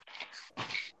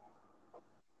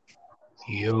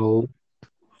Yo,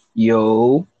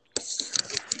 Yo,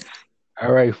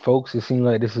 all right, folks. It seems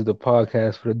like this is the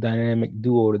podcast for the dynamic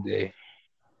duo today.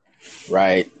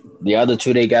 right. The other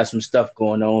two, they got some stuff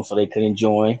going on, so they couldn't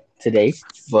join today.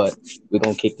 But we're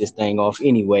gonna kick this thing off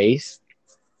anyways,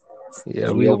 Yeah,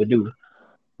 because we we gonna overdue.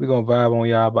 we gonna vibe on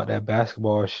y'all about that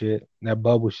basketball shit, that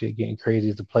bubble shit getting crazy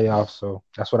as the playoffs. So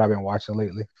that's what I've been watching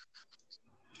lately.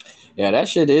 Yeah, that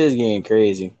shit is getting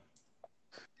crazy.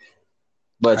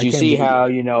 But I you can't see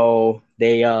believe. how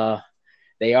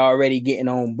they already getting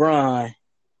on Bron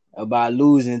about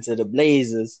losing to the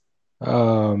Blazers.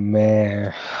 Oh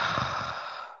man,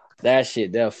 That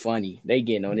shit, they're funny. They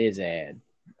getting on his ass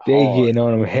they hard. getting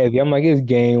on them heavy. I'm like, it's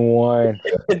game one.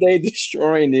 They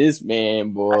destroying this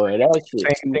man, boy. That shit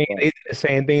Same too thing. They funny. did the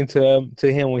same thing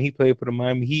to him when he played for the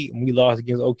Miami Heat and we lost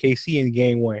against OKC in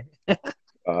game one.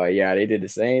 Oh yeah, they did the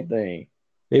same thing.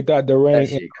 They thought That Durant and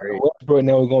shit crazy. Westbrook and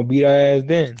they was gonna beat our ass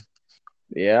then.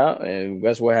 Yeah, and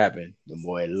guess what happened? The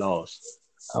boy lost.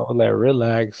 I was like,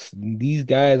 relax. These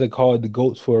guys are called the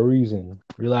goats for a reason.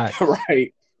 Relax.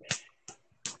 Right.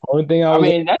 Only thing I I was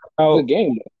mean, upset that's a good about,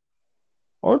 game.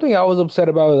 only thing I was upset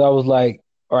about is I was like,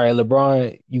 all right,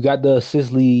 LeBron, you got the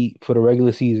assist lead for the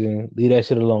regular season. Leave that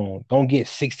shit alone. Don't get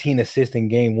 16 assists in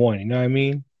game one. You know what I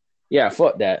mean? Yeah,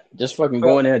 fuck that. Just fucking I felt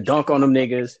go in there, dunk on them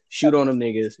niggas, shoot on them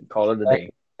niggas, and call it a like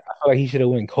day. I felt like he should have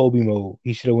went Kobe mode.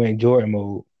 He should have went Jordan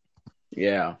mode.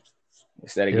 Yeah,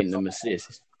 instead of You know, getting them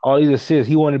assists. all these assists,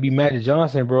 he wanted to be Magic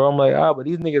Johnson, bro. I'm like, but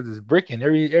these niggas is bricking.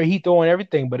 He throwing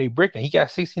everything, but they bricking. He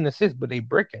got 16 assists, but they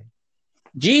bricking.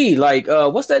 Gee, like,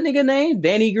 what's that nigga name?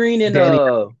 Danny Green Danny,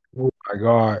 oh my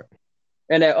God,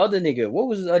 and that other nigga. What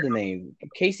was his other name?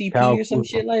 KCP Kyle or some Kuzma.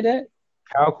 shit like that.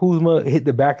 Kyle Kuzma hit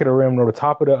the back of the rim or the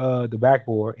top of the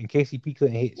backboard, and KCP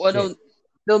couldn't hit Well, shit.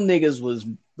 them niggas was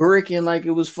bricking like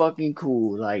it was fucking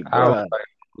cool. Like, I was bruh, like,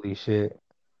 holy shit.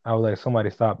 I was like, somebody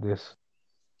stop this.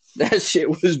 that shit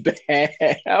was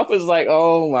bad. I was like,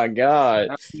 oh my god.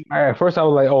 At first, I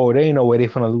was like, oh, there ain't no way they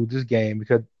finna lose this game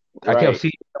because I kept Right.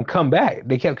 seeing them come back.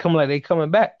 They kept coming like they coming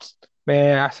back.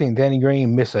 Man, I seen Danny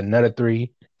Green miss another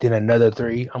three, then another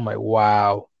three. I'm like,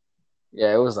 wow.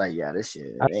 Yeah, it was like, yeah, this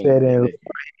shit I ain't said, and good.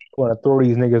 want to throw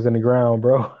these niggas in the ground,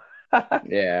 bro.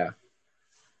 Yeah.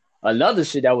 Another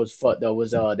shit that was fucked up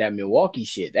was that Milwaukee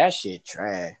shit. That shit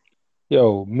trash.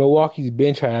 Yo, Milwaukee's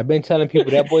been trying. I've been telling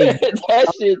people that boy,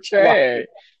 That shit trash.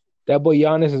 that boy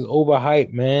Giannis is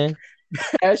overhyped, man.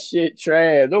 That shit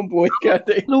trash. Them boys got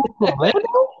they Lose to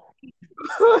Orlando?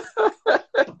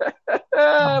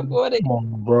 boy, Come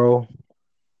on, bro.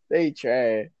 they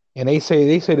trash. And they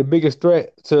say the biggest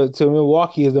threat to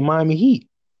Milwaukee is the Miami Heat.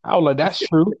 I was like, that's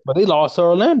true, but they lost to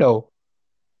Orlando.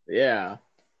 Yeah.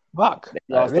 Fuck. They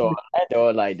lost to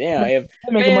Orlando. Like, damn, if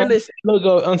They make man, Miami listen,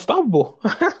 look unstoppable.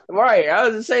 right. I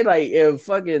was to say, like, if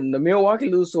fucking the Milwaukee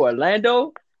lose to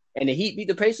Orlando and the Heat beat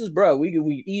the Pacers, bro,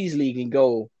 we easily can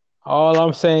go All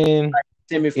I'm saying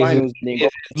is semifinals and then go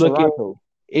to looking Toronto.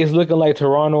 it's looking like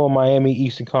Toronto and Miami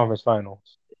Eastern Conference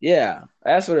Finals. Yeah,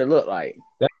 that's what it looked like.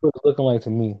 That's what it's looking like to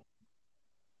me.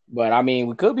 But I mean,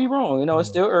 we could be wrong. You know, it's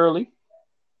still early.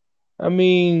 I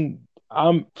mean,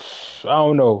 I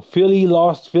don't know. Philly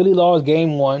lost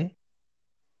game one.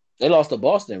 They lost to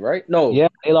Boston, right? No. Yeah,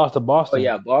 they lost to Oh Boston.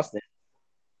 yeah, Boston.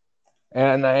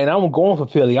 And I'm going for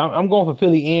Philly. I'm going for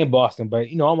Philly and Boston, but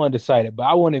I'm undecided. But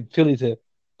I wanted Philly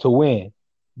to win.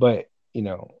 But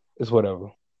it's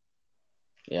whatever.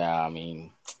 Yeah, I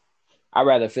mean, I'd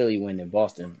rather Philly win than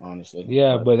Boston, honestly.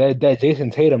 Yeah, But but that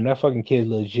Jason Tatum, that fucking kid's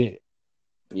legit.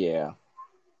 yeah.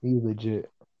 He's legit.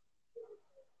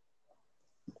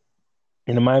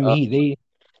 And the Miami Uh, Heat,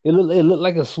 it look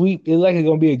like a sweep. It look like it's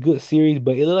gonna be a good series,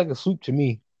 but it looked like a sweep to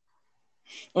me.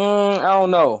 I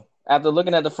don't know. After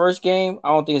looking at the first game, I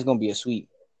don't think it's gonna be a sweep.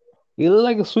 It looked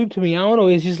like a sweep to me. I don't know.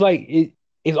 It's just like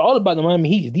it's all about the Miami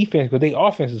Heat's defense, but their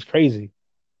offense is crazy.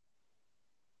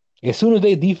 As soon as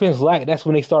their defense lack, that's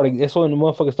when they started. That's when the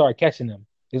motherfuckers started catching them.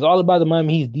 It's all about the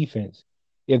Miami Heat's defense.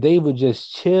 If they would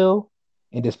just chill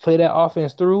and just play that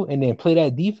offense through, and then play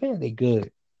that defense, they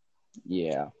good.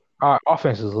 Yeah. Our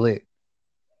offense is lit.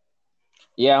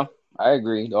 Yeah, I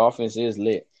agree. The offense is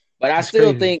lit. But I It's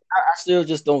still crazy. think I still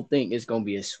just don't think it's gonna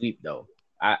be a sweep though.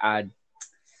 I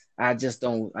just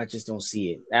don't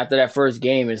see it. After that first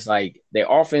game, it's like their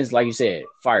offense, like you said,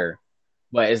 fire.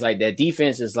 But it's like their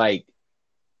defense is like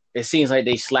it seems like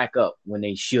they slack up when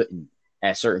they shouldn't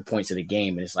at certain points of the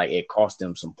game, and it's like it cost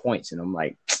them some points. And I'm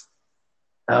like,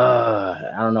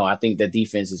 I don't know. I think the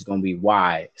defense is gonna be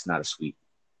why it's not a sweep.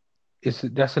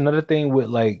 That's another thing with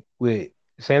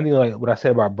same thing like what I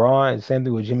said about Braun, same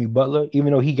thing with Jimmy Butler.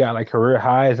 Even though he got like career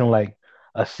highs and like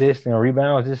assists and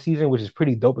rebounds this season, which is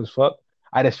pretty dope as fuck.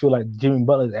 I just feel like Jimmy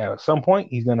Butler at some point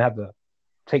he's gonna have to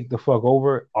take the fuck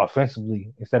over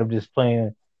offensively instead of just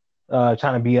playing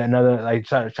trying to be another like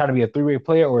trying to be a three-way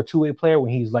player or a two-way player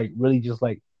when he's like really just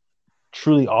like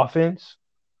truly offense.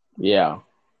 Yeah.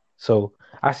 So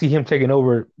I see him taking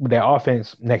over with that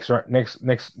offense next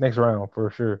round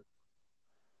for sure.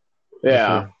 For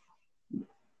Yeah. sure.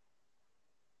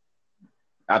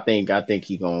 I think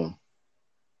he gonna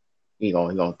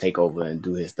take over and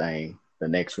do his thing the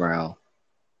next round.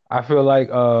 I feel like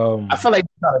I feel like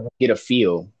he's trying to get a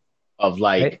feel of hey,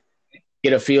 like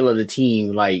get a feel of the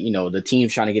team, like the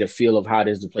team's trying to get a feel of how it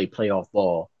is to play playoff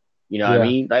ball. You know what I yeah.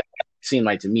 mean? Like it seemed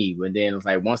like to me, but then it's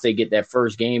like once they get that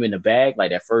first game in the bag,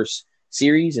 like that first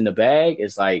series in the bag,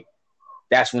 it's like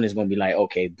that's when it's gonna be like,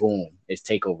 okay, boom, it's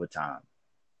takeover time.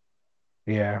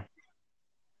 Yeah.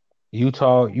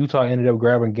 Utah ended up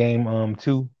grabbing game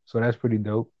 2, so that's pretty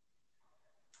dope.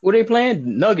 Who they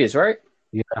playing? Nuggets, right?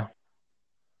 Yeah.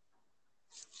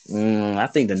 I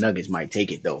think the Nuggets might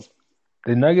take it though.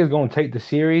 The Nuggets gonna take the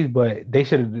series, but they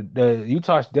should have the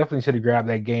Utah definitely should have grabbed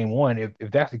that game 1.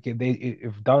 If that's the case, they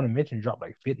if Donovan Mitchell dropped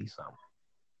like 50 something.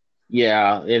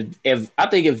 Yeah, if I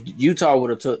think if Utah would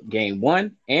have took game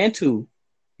 1 and 2,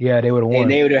 Yeah, they would have then won.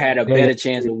 they would have had a They, better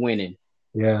chance of winning.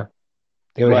 yeah,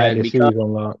 they would have had But this because series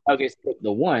on lock. Nuggets took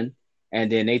the 1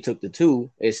 and then they took the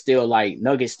 2, it's still like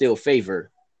Nuggets still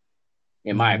favor,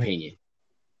 in my Hmm. opinion.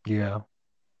 Yeah,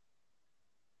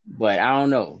 But I don't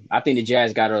know. I think the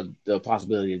Jazz got the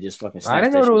possibility to just fucking I snatch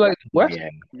didn't know that there shit was right like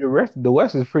now. Yeah. the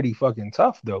West is pretty fucking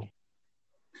tough though.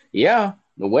 Yeah,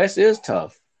 the West is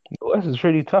tough. The West is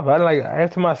pretty tough. I like every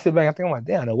time I sit back, I think I'm like,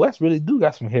 damn, the West really do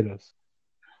got some hitters.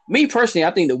 Me personally,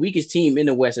 I think the weakest team in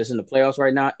the West that's in the playoffs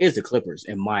right now is the Clippers,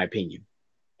 in my opinion.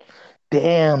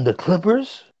 Damn, the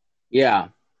Clippers. Yeah.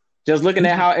 Just looking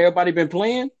at how everybody been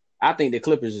playing, I think the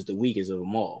Clippers is the weakest of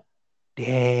them all.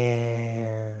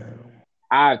 Damn.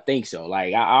 I think so.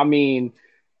 Like, I mean,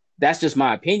 that's just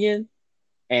my opinion,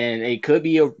 and it could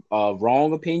be a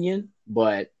wrong opinion,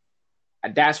 but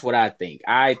that's what I think.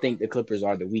 I think the Clippers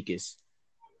are the weakest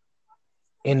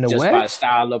In the just by the West,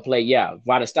 style of play. Yeah,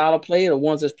 by the style of play, the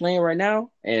ones that's playing right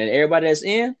now, and everybody that's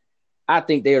in, I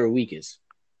think they're the weakest.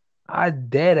 I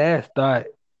dead ass thought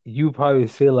you probably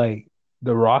say like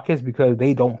the Rockets because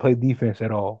they don't play defense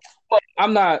at all. But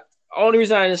I'm not. Only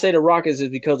reason I didn't say the Rockets is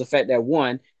because of the fact that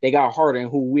one, they got Harden,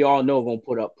 who we all know gonna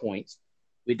put up points.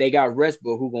 But they got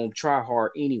Westbrook, who gonna try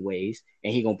hard anyways,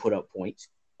 and he gonna put up points.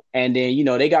 And then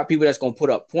they got people that's gonna put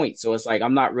up points. So it's like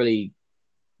I'm not really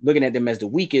looking at them as the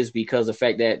weakest because of the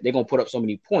fact that they're gonna put up so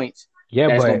many points Yeah,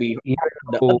 that's gonna but be even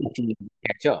the though other team to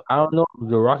catch up. I don't know if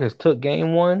the Rockets took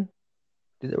game 1.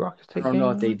 Did the Rockets I take don't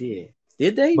know game if they 1? did.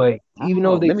 Did they? But I don't even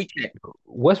though know. they Let me check.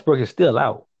 Westbrook is still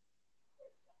out.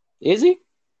 Is he?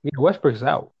 Yeah, Westbrook's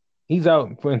out. He's out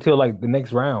until like the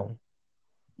next round.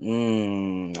 I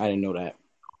didn't know that.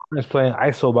 He's playing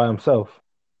ISO by himself.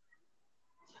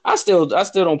 I still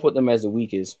don't put them as the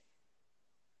weakest.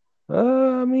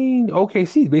 I mean,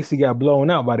 OKC basically got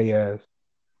blown out by the ass.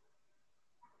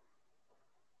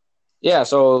 Yeah,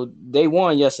 so they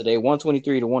won yesterday,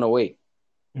 123 to 108.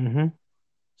 Hmm.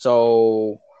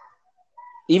 So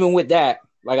even with that,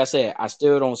 like I said, I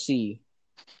still don't see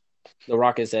the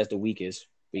Rockets as the weakest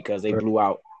because they blew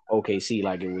out OKC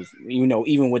like it was,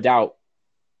 even without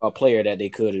a player that they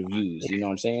could have used. You know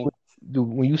what I'm saying? Dude,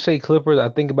 when you say Clippers, I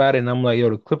think about it and I'm like,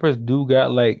 yo, the Clippers do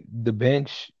got like the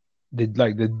bench, the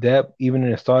depth, even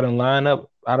in the starting lineup.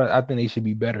 I think they should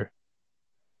be better.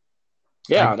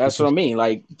 Yeah, Like, that's what I mean.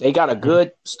 Like they got a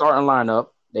good starting lineup,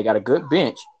 they got a good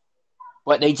bench,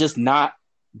 but they just not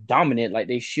dominant like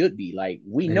they should be. Like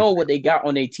we know what they got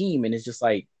on their team, and it's just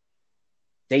like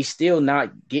they still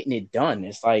not getting it done.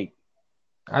 It's like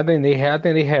I think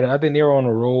they were on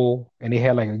a roll and they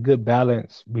had like a good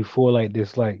balance before like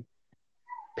this like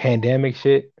pandemic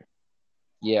shit.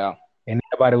 yeah, And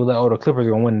everybody was like, "Oh, the Clippers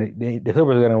are gonna win. The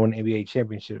Clippers are gonna win the NBA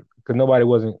championship," because nobody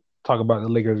wasn't talking about the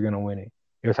Lakers gonna win it.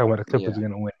 They were talking about the Clippers yeah, are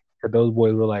gonna win it because those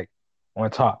boys were like on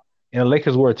top, and the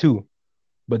Lakers were too.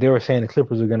 But they were saying the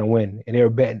Clippers are gonna win, and they were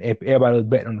betting. Everybody was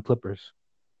betting on the Clippers,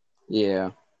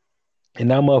 yeah. and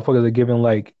now motherfuckers are giving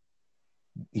like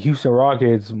Houston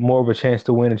Rockets more of a chance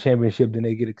to win a championship than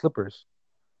they get the Clippers.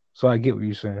 So I get what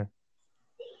you're saying.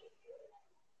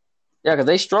 Yeah, because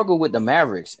they struggle with the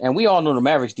Mavericks, and we all know the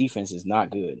Mavericks defense is not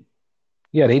good.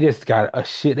 Yeah, they just got a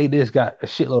shit. They just got a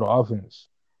shitload of offense.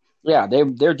 Yeah,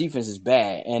 their defense is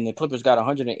bad, and the Clippers got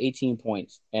 118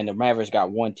 points, and the Mavericks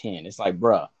got 110. It's like,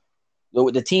 bruh,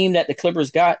 the team that the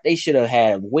Clippers got, they should have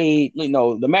had way.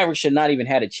 The Mavericks should not even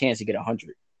had a chance to get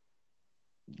 100.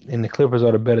 And the Clippers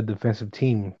are the better defensive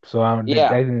team. So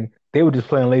Yeah, they were just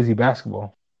playing lazy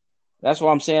basketball. That's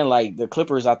what I'm saying. Like the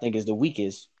Clippers, I think is the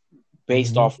weakest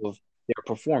based Hmm. off of their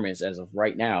performance as of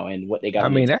right now and what they got I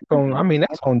to mean, get. that's on. I mean,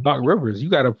 that's on Doc Rivers. You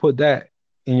got to put that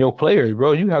in your players,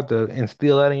 bro. You have to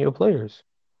instill that in your players.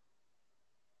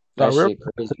 Doc That Rivers shit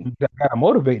crazy. got to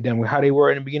motivate them with how they were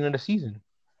in the beginning of the season.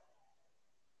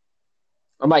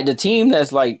 I'm like the team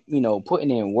that's like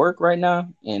putting in work right now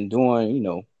and doing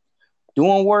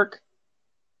work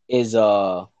is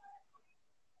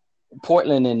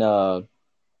Portland and uh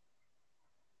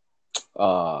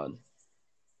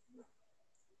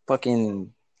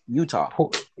fucking Utah.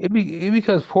 It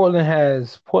because Portland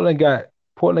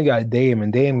got Dame,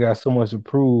 and Dame got so much to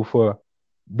prove for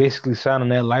basically signing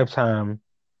that lifetime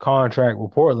contract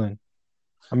with Portland.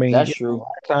 I mean, That's yeah, true.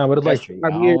 lifetime, but it's That's like true. I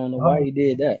 5 years. don't know why he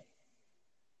did that.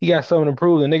 He got something to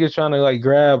prove. The niggas trying to like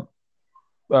grab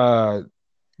uh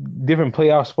different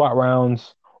playoff spot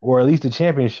rounds or at least a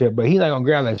championship, but he's not gonna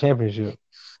grab that championship.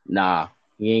 Nah,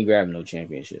 he ain't grabbing no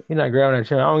championship. He's not grabbing that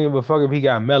championship. I don't give a fuck if he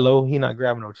got Melo. He not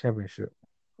grabbing no championship.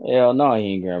 Hell no,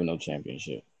 he ain't grabbing no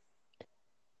championship.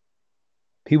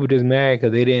 People just mad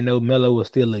because they didn't know Melo was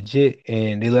still legit,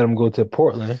 and they let him go to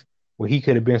Portland, where he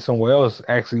could have been somewhere else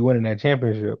actually winning that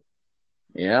championship.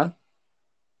 Yeah,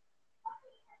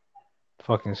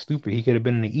 Fucking stupid. He could have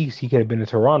been in the East. He could have been in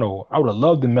Toronto. I would have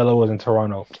loved if Melo was in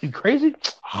Toronto. You crazy?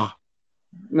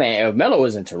 man. If Melo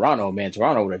was in Toronto, man,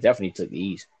 Toronto would have definitely took the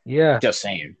East. Yeah, Just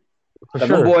saying. for Cause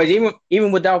them sure. boys,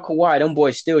 even without Kawhi, them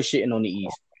boys still shitting on the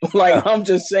East. Like I'm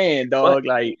just saying, But dog.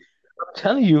 Like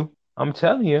I'm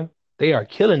telling you, they are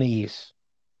killing the East.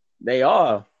 they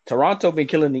are. Toronto been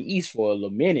killing the East for a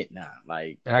little minute now.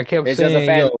 Like And I kept it's just a saying,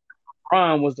 fact yo, that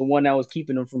LeBron was the one that was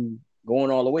keeping them from going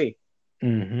all the way.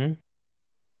 hmm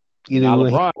Now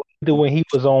LeBron, either when he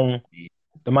was on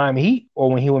the Miami Heat or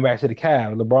when he went back to the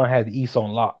Cavs, LeBron had the East on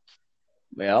lock.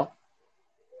 well,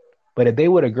 But if they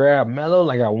would have grabbed Melo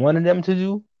like I wanted them to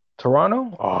do,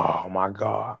 Toronto, oh my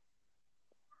God.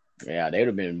 yeah, they would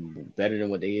have been better than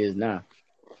what they is now.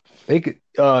 They could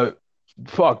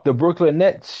fuck the Brooklyn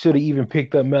Nets should have even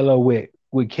picked up Melo with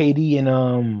KD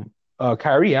and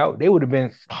Kyrie out. They would have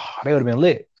been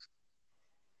lit.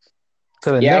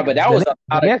 So Yeah, but that was a The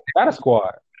lot of. Nets got a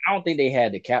squad. I don't think they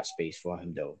had the cap space for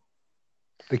him though.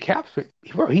 The Caps,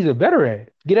 bro, he's a veteran.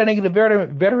 Get that nigga the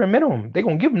veteran minimum. They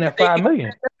gonna give him You that think 5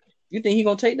 million. he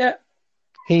gonna take that?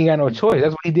 He ain't got no choice.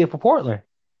 That's what he did for Portland.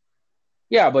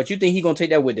 Yeah, but you think he gonna take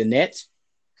that with the Nets?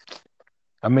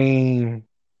 I mean,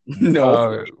 No,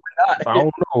 uh, not. I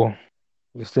don't know.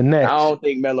 It's the I Nets. don't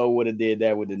think Melo would have did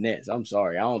that with the Nets. I'm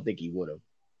sorry, I don't think he would have.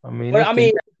 I mean, But it's I the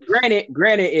mean,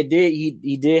 granted, it did.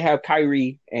 He did have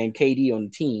Kyrie and KD on the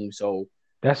team, so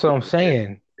That's what I'm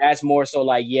saying. that's more so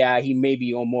like, yeah, he may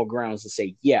be on more grounds to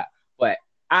say yeah. But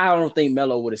I don't think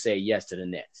Melo would have said yes to the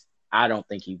Nets. I don't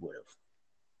think he would have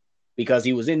because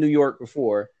he was in New York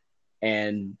before,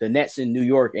 and the Nets in New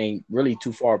York ain't really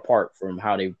too far apart from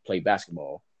how they play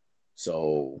basketball.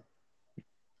 So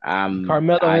I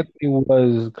Carmelo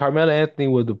Anthony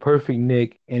was the perfect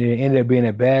Nick, and it ended up being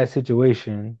a bad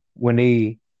situation when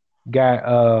they got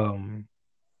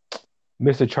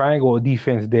Mr. Triangle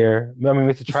defense there. I mean,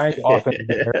 Mr. Triangle offense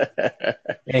there,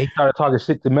 and he started talking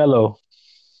shit to Melo.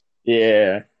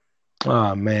 yeah.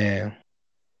 Oh man,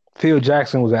 Phil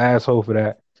Jackson was an asshole for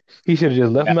that. He should have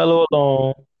just left Melo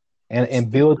alone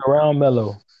and build around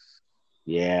Melo.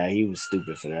 Yeah, he was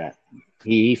stupid for that.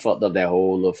 He fucked up that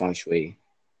whole little feng shui.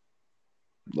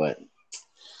 But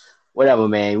whatever,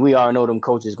 man. We all know them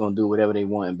coaches gonna do whatever they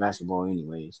want in basketball,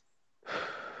 anyways.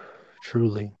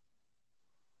 Truly.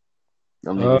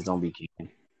 Them Uh, niggas don't be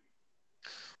kidding.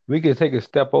 we could take a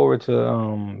step over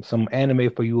to some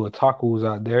anime for you otakus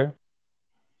out there.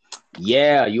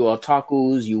 Yeah, you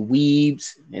otakus, you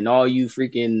weebs, and all you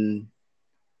freaking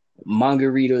manga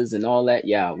readers and all that.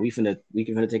 Yeah, we can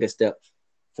finna take a step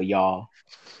for y'all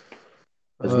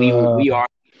because Uh, we are.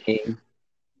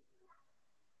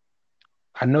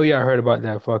 I know y'all heard about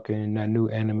that new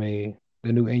anime,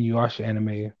 the new Inuyasha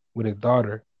anime with his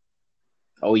daughter.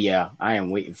 Oh yeah, I am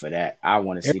waiting for that. I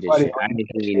want to see this Everybody shit. I on ain't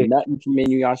that seen shit. nothing from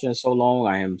Inuyasha in so long.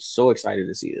 I am so excited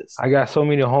to see this. I got so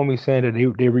many homies saying that they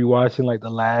rewatching like the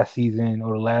last season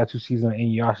or the last two seasons of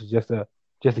Inuyasha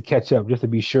just to catch up, just to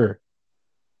be sure.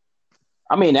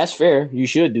 I mean, that's fair. You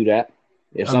should do that.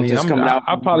 If I mean, something's coming out,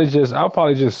 I'll probably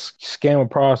just scam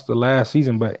across the last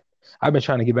season, but I've been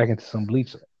trying to get back into some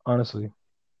Bleach, honestly.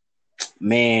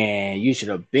 man, you should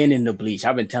have been in the Bleach.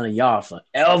 I've been telling y'all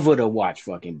forever to watch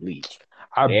fucking Bleach.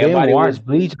 I've been Everybody was, watched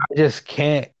Bleach. I just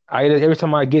can't. Every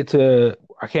time I get to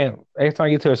I can't. Every time I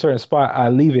get to a certain spot, I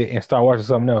leave it and start watching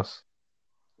something else.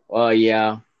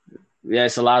 yeah. Yeah,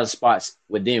 it's a lot of spots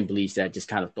within Bleach that just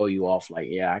kind of throw you off. Like,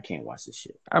 yeah, I can't watch this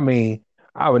shit. I mean,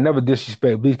 I would never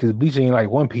disrespect Bleach because Bleach ain't like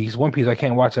One Piece. One Piece I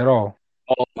can't watch at all.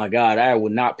 Oh my god, I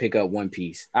would not pick up One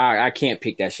Piece. I can't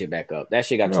pick that shit back up. That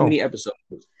shit got too No, many episodes,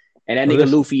 and that nigga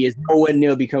listen, Luffy is nowhere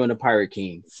near becoming a pirate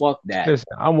king. Fuck that. listen.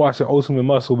 I'm watching Ultimate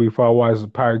Muscle before I watch the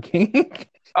Pirate King.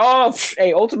 Oh,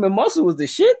 hey, Ultimate Muscle was the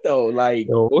shit though. Like,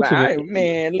 Yo,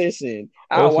 man, listen,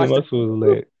 I Ultimate watched Muscle was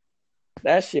lit.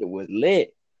 that shit was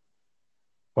lit.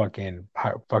 Fucking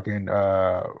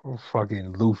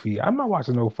Luffy. I'm not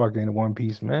watching no fucking One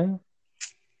Piece, man.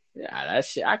 Yeah, that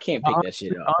shit, I can't pick that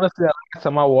shit up. Honestly, the last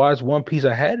time I watched One Piece,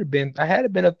 I had to been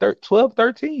a 12,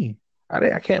 13.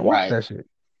 I can't watch Right. that shit.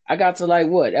 I got to like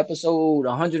what episode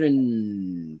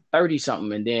 130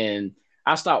 something, and then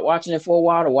I stopped watching it for a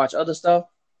while to watch other stuff.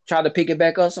 Tried to pick it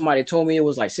back up. Somebody told me it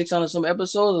was like 600 some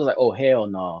episodes. I was like, oh hell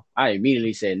no! I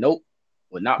immediately said nope,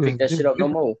 would not pick that This shit up no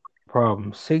more.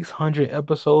 problem. 600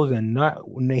 episodes and not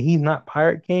he's not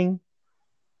Pirate King.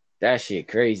 That shit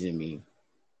crazy to me.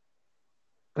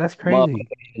 That's crazy.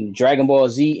 Motherfucking Dragon Ball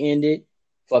Z ended,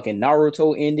 fucking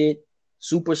Naruto ended,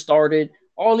 Super started.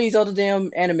 All these other damn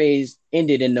animes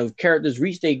ended, and the characters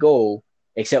reached their goal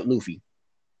except Luffy.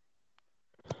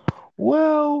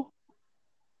 Well,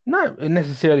 not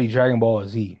necessarily Dragon Ball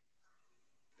Z.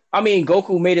 I mean,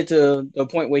 Goku made it to the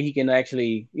point where he can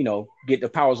actually, get the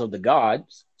powers of the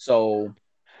gods. So,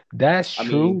 That's I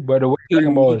true, mean, but the way he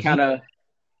kind of,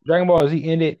 Dragon Ball Z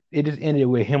ended, it just ended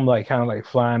with him like kind of like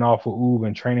flying off with Oob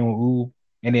and training with Oob,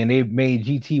 and then they made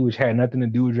GT, which had nothing to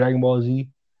do with Dragon Ball Z,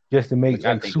 just to make which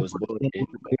I like think was super bullshit.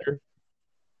 clear.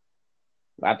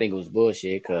 I think it was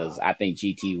bullshit because I think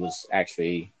GT was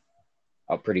actually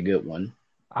a pretty good one.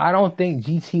 I don't think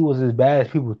GT was as bad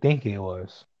as people think it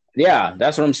was. Yeah,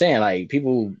 that's what I'm saying. Like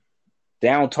people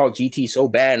down talk GT so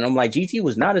bad, and I'm like, GT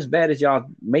was not as bad as y'all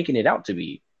making it out to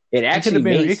be. It It could actually have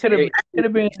been, made it could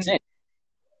have been, sense.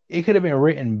 it could have been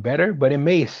written better, but it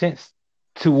made sense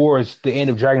towards the end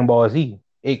of Dragon Ball Z.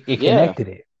 It Yeah, connected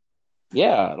it.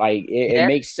 yeah, like It it actually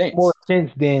makes made more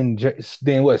sense. sense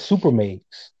than what Super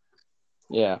makes.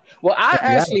 Yeah. Well, Yeah,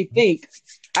 I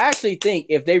actually think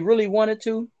if they really wanted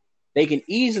to, they can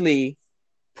easily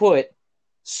put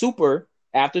Super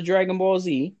after Dragon Ball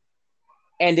Z,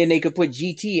 and then they could put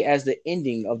GT as the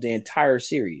ending of the entire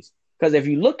series. Because if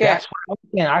you look at that's what I'm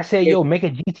saying. I said, if yo, make a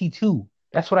GT2.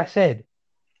 That's what I said.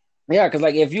 yeah, because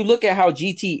like if you look at how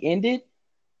GT ended,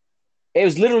 it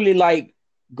was literally like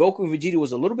Goku and Vegeta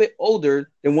was a little bit older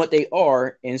than what they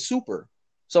are in Super.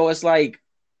 So it's like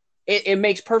it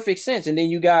makes perfect sense. And then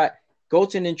you got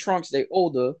Goten and Trunks, they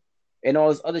older, and all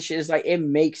this other shit. It's like it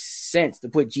makes sense to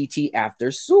put GT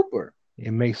after Super.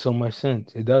 It makes so much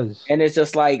sense. It does. And it's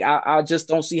just like I just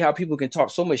don't see how people can talk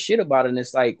so much shit about it. And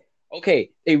it's like,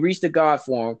 okay, they reached the God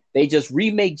form. They just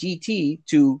remake GT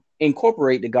to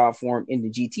incorporate the God form into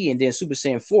GT, and then Super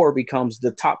Saiyan 4 becomes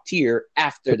the top tier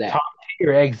after The that. top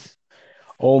tier X.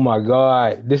 Oh my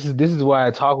God. This is why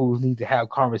otakus need to have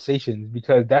conversations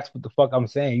because that's what the fuck I'm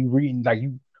saying. You reading like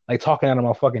you like talking out of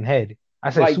my fucking head. I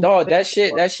said Like, Super dog,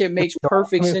 Saiyan that shit makes the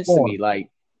perfect ultimate sense to me. form. Like, I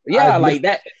yeah, like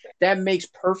listen, that makes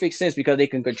perfect sense because they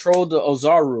can control the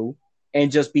Ozaru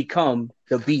and just become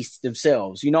the beasts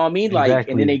themselves. You know what I mean? Like, and then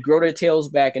exactly. they grow their tails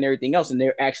back and everything else, and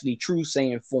they're actually true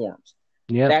Saiyan forms.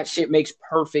 Yep. That shit makes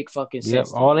perfect fucking Yep.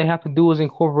 sense to All me. they have to do is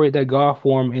incorporate that God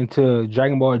form into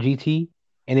Dragon Ball GT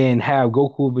and then have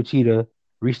Goku and Vegeta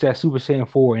reach that Super Saiyan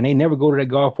 4 and they never go to that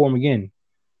God form again.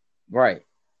 Right.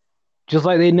 Just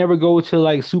like they never go to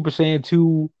like Super Saiyan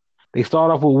 2. They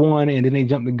start off with one and then they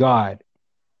jump to God.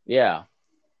 Yeah.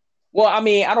 Well, I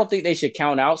mean, I don't think they should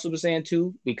count out Super Saiyan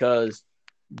 2 because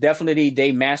definitely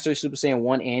they mastered Super Saiyan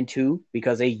 1 and 2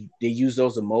 because they use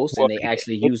those the most Well, and they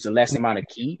actually use the less amount of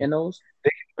ki in those. they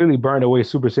really burned away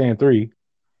Super Saiyan 3.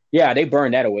 Yeah, they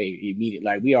burned that away immediately.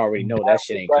 Like we already know that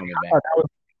shit ain't Like, coming I back. thought that was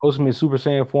Ultimate Super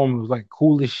Saiyan form was like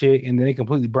cool as shit, and then they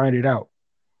completely burned it out.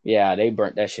 Yeah, they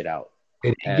burnt that shit out.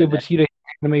 They didn't give Vegeta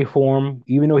anime form,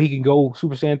 even though he can go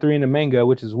Super Saiyan 3 in the manga,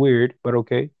 which is weird, but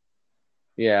okay.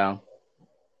 Yeah,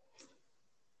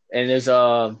 and there's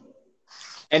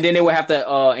and then they would have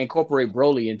to incorporate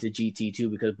Broly into GT too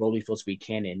because Broly's supposed to be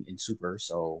canon in Super,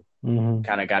 so Hmm.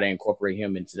 kind of got to incorporate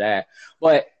him into that.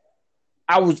 But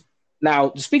I was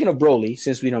now speaking of Broly,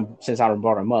 since I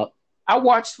brought him up, I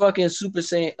watched fucking Super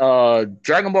Saiyan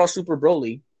Dragon Ball Super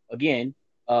Broly again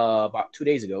about 2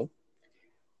 days ago,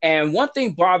 and one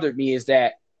thing bothered me is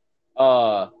that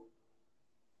uh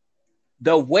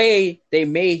the way they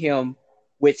made him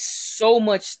with so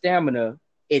much stamina,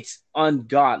 it's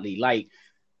ungodly. Like,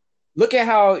 look at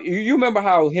how you remember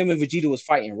how him and Vegeta was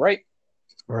fighting, right?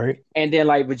 Right. And then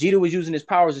like Vegeta was using his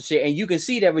powers and shit, and you can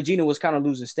see that Vegeta was kind of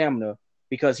losing stamina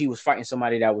because he was fighting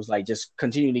somebody that was like just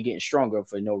continually getting stronger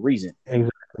for no reason.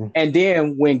 Exactly. And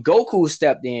then when Goku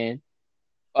stepped in,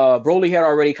 Broly had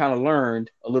already kind of learned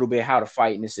a little bit how to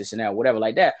fight and this and that, whatever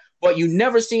like that. But you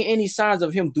never seen any signs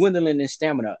of him dwindling in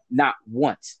stamina, not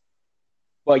once.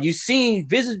 But you seen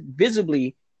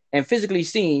visibly and physically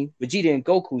seen Vegeta and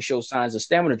Goku show signs of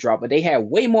stamina drop, but they had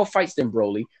way more fights than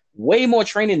Broly, way more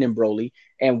training than Broly,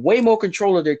 and way more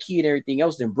control of their ki and everything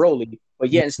else than Broly. But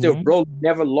yet and still, Mm-hmm. Broly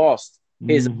never lost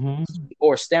his Mm-hmm.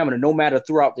 or stamina, no matter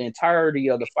throughout the entirety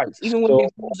of the fights, even when So he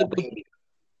was a Gogeta.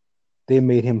 they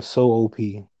made him so OP.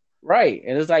 Right,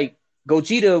 and it's like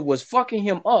Gogeta was fucking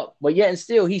him up, but yet and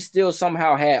still, he still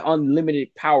somehow had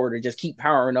unlimited power to just keep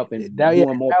powering up and That yeah,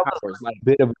 doing more that was powers. Like a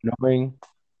bit of annoying.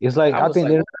 It's like I was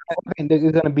like, what? I think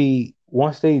there's gonna be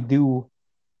once they do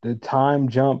the time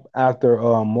jump after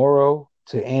Moro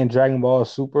to end Dragon Ball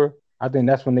Super. I think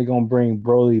that's when they're gonna bring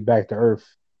Broly back to Earth,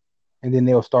 and then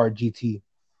they'll start GT.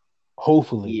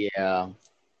 Hopefully, Yeah,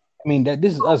 I mean that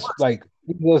this is us like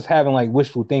this is us having like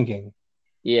wishful thinking.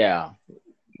 yeah, He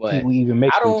but will even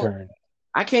make I a don't. return.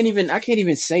 I can't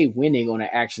even say when they're gonna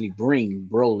actually bring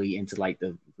Broly into like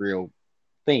the real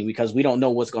thing because we don't know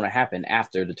what's gonna happen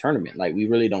after the tournament. Like we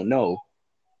really don't know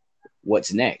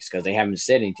what's next because they haven't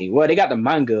said anything. Well, they got the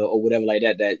manga or whatever like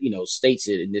that that states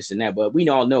it and this and that, but we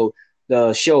all know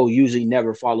the show usually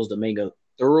never follows the manga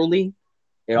thoroughly.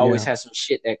 It always Yeah, has some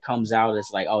shit that comes out.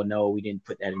 It's like, oh no, we didn't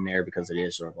put that in there because of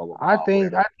this or blah blah I blah, think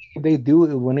whatever. I think if they do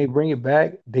it when they bring it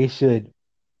back, they should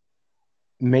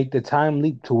make the time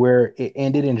leap to where it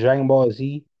ended in Dragon Ball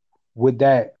Z with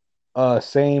that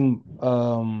same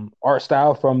art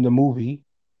style from the movie,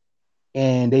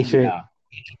 and they should Yeah,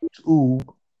 introduce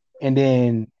Oob and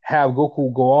then have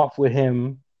Goku go off with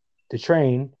him to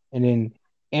train, and then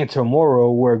enter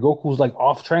Moro where Goku's like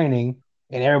off training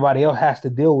and everybody else has to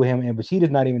deal with him, and Vegeta's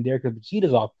not even there because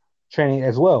Vegeta's off training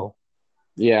as well.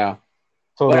 yeah.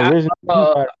 So But the original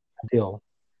uh, deal.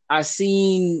 I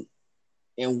seen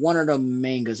in one of the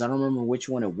mangas. I don't remember which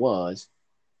one it was.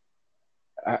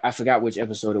 I forgot which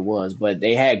episode it was, but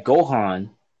they had Gohan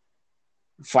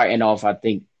fighting off. I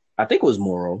think it was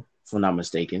Moro, if I'm not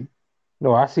mistaken.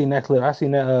 No, I seen that clip. I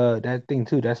seen that thing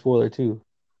too. That spoiler too.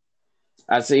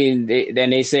 Then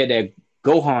they said that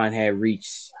Gohan had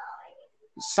reached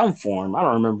some form. I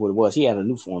don't remember what it was. He had a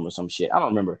new form or some shit. I don't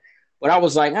remember. But I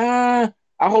was like, I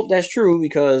hope that's true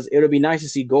because it'll be nice to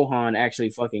see Gohan actually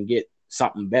fucking get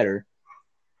something better.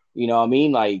 You know what I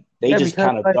mean? Like they Yeah, just because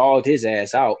kind of like dogged his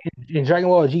ass out. in Dragon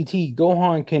Ball GT,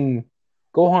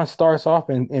 Gohan starts off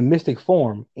in Mystic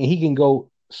form, and he can go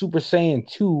Super Saiyan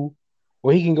 2,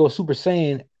 or he can go Super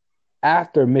Saiyan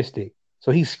after Mystic.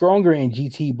 So he's stronger in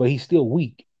GT, but he's still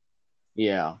weak.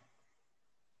 Yeah.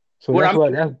 So What I that's mean,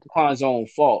 what that's Gohan's own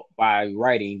fault by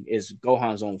writing is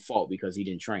Gohan's own fault because he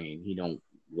didn't train. He don't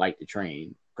like to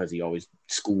train because he always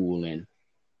school and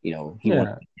he wants yeah.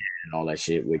 and all that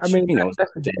shit. I Which mean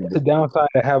that's the downside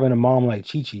of having a mom like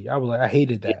Chi Chi. I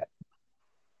hated that.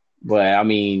 but I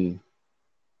mean,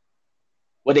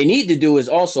 what they need to do is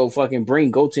also fucking bring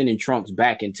Goten and Trunks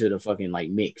back into the fucking like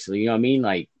mix. So, you know what I mean?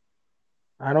 Like,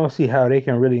 I don't see how they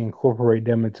can really incorporate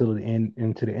them until the end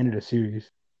into the end of the series.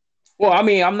 well, I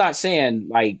mean, I'm not saying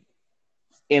like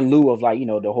in lieu of like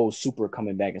the whole super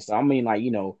coming back and stuff. I mean, like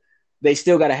they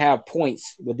still got to have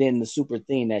points within the super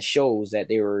thing that shows that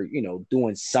they were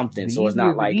doing something. So it's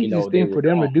not The like easiest they thing were for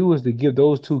them to gone. do is to give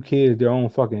those two kids their own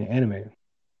fucking anime.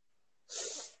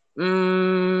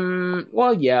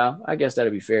 Well, yeah, I guess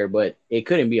that'd be fair, but it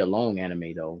couldn't be a long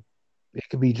anime though. It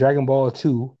could be Dragon Ball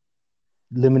 2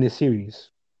 limited series.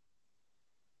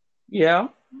 Yeah,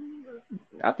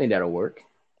 I think that'll work.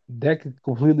 That could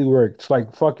completely work. It's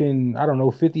like fucking, I don't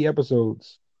know, 50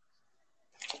 episodes.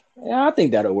 Yeah, I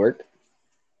think that'll work.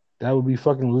 That would be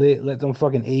fucking lit. Let them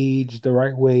fucking age the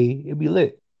right way. It'd be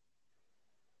lit.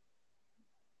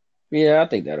 Yeah, I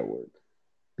think that'll work.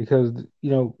 Because,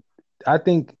 I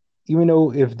think even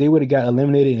though if they would have got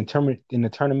eliminated in the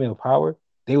tournament of power,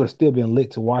 they would have still been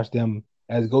lit to watch them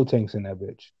as Gotenks in that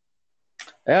bitch.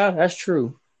 Yeah, that's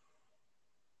true.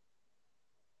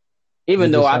 They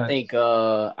Even though just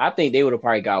I think they would have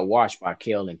probably got washed by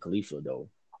Kale and Khalifa though.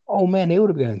 oh man, they would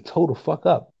have been total fuck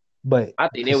up. But I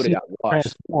think to they would see have them got washed.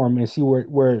 transform and see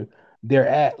where they're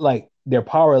at, like their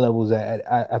power levels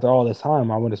after all this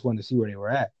time, I just wanted to see where they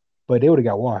were at. But they would have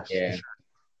got washed for Yeah, sure.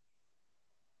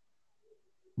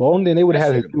 But only thing they would that have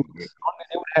should had to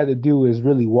have do, been good. is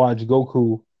really watch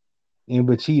Goku and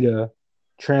Vegeta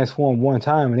transform one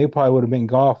time, and they probably would have been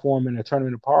God form in the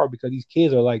tournament of power because these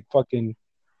kids are like fucking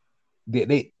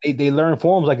they learn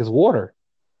forms like it's water.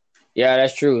 Yeah,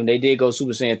 that's true. And they did go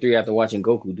Super Saiyan 3 after watching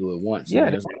Goku do it once. And Yeah,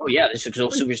 then it was like, oh, yeah, this should go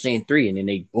Super Saiyan 3. And then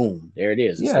they, boom, there it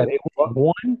is. It's yeah, like, what they the fuck?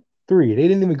 went 1, 3. They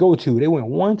didn't even go 2. They went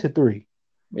 1 to 3.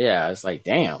 Yeah, it's like,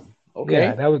 damn. Yeah,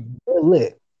 Okay. that was they're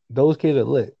lit. Those kids are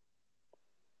lit.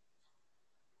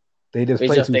 They just It's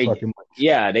play just too they, fucking much.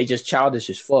 yeah, they just childish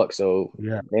as fuck. So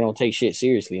Yeah. they don't take shit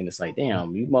seriously. And it's like,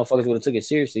 damn, you motherfuckers would have took it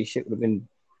seriously. Shit would have been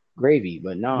gravy.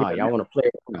 But nah, Yeah, y'all want to play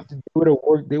around. they would have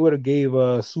worked. They would have gave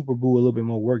Super Boo a little bit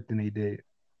more work than they did.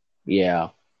 Yeah.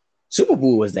 Super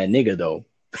Boo was that nigga, though.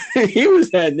 He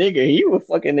was that nigga. He was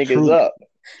fucking niggas True, up.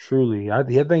 truly, I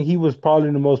think he was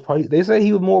probably the most. They say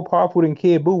he was more powerful than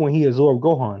Kid Buu when he absorbed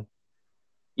Gohan.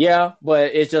 Yeah,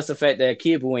 but it's just the fact that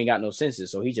Kid Buu ain't got no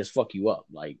senses, so he just fuck you up.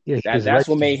 Like Yeah, he that just that's wrecked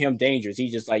what you. made him dangerous. He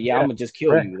just like, yeah, I'm Yeah, gonna just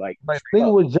kill correct. you, like Like straight nigga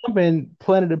up. was jumping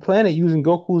planet to planet using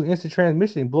Goku's instant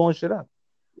transmission, blowing shit up.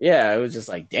 Yeah, it was just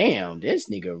like, damn, this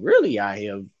nigga really out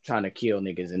here trying to kill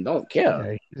niggas and don't care.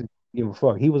 Yeah, he didn't give a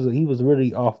fuck. He was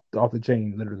really off the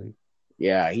chain, literally.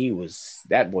 Yeah, he was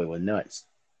that boy was nuts.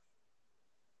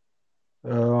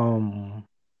 Um,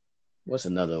 What's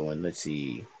another one? Let's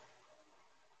see.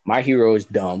 My Hero is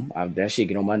dumb. That shit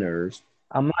get on my nerves.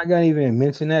 I'm not gonna even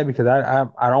mention that because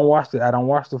I don't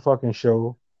watch the fucking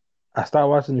show. I stopped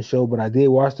watching the show, but I did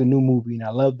watch the new movie and I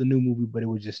loved the new movie, but it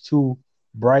was just too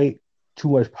bright, too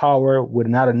much power with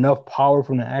not enough power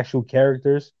from the actual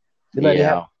characters. They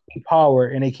have Yeah, power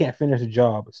and they can't finish the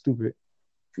job. It's stupid.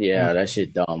 yeah, And that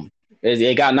shit dumb.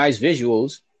 It got nice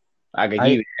visuals. I could give I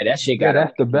you that. That shit yeah, got a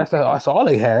that's the best. That's all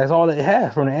they had. That's all it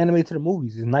has from the anime to the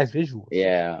movies is nice visuals.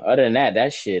 yeah. Other than that,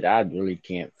 that shit, I really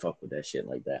can't fuck with that shit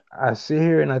like that. I sit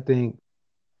here and I think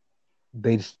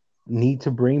they just need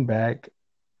to bring back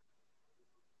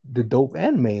the dope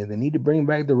anime. They need to bring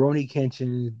back the Roni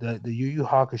Kenshin, the Yu Yu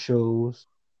Hakusho's.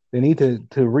 They need to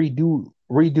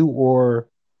redo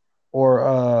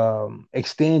or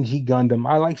extend G Gundam.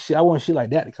 I like shit. I want shit like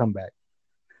that to come back.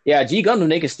 Yeah, G Gundam,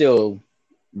 they can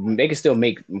still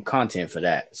make content for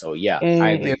that. So yeah, I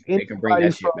And if agree. They can bring anybody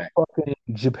that from shit back. fucking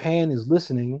Japan is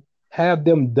listening, have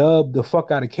them dub the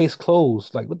fuck out of Case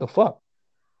Closed. Like what the fuck?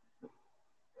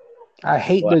 I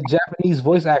hate But the Japanese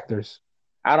voice actors.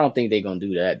 I don't think they're gonna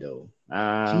do that though.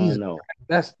 I Jesus, don't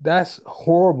know. that's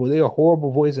horrible. They are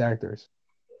horrible voice actors.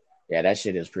 Yeah, that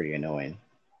shit is pretty annoying.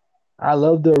 I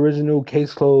love the original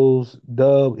Case Closed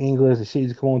dub English. The shit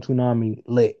is on Toonami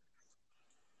lit.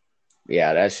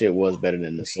 Yeah, that shit was better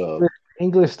than the sub.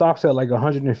 English stops at like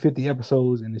 150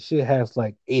 episodes, and the shit has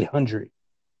like 800.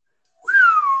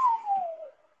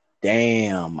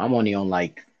 Damn, I'm only on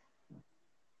like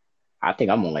I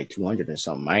think I'm on like 200 or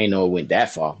something. I ain't know it went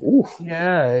that far. Ooh,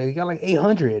 Yeah, it got like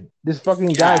 800. This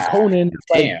fucking guy God Conan is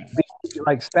like damn.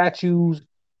 like statues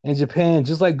in Japan,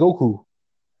 just like Goku.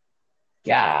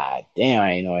 God damn,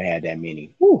 I ain't know I had that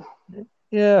many. Ooh,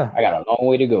 Yeah, I got a long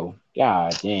way to go.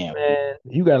 God damn. man,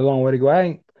 you got a long way to go.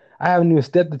 I haven't even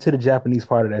stepped into the Japanese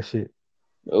part of that shit.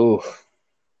 Ooh.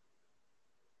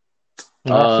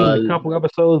 And I've seen Uh, a couple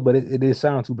episodes, but it did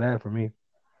sound too bad for me.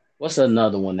 what's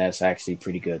another one that's actually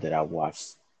pretty good that I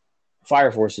watched?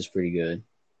 Fire Force is pretty good.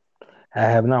 I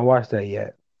have not watched that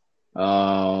yet.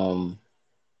 Um,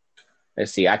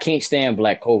 let's see. I can't stand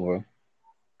Black Clover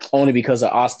only because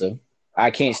of Asta.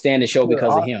 I can't stand the show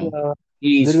because of him. Asta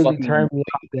He's literally fucking turned me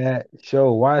off that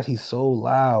show. Why is he so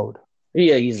loud?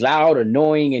 yeah, he's loud,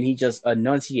 annoying, and he just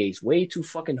enunciates way too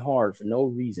fucking hard for no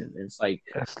reason. It's like,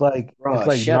 It's bruh,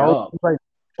 like shut Naruto, up. it's like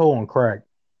Naruto on crack.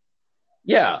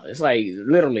 Yeah, it's like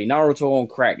literally Naruto on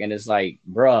crack, and it's like,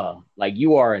 bruh, like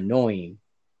you are annoying,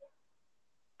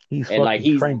 He's and like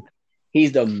fucking cranked.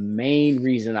 he's the main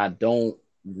reason I don't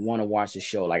want to watch the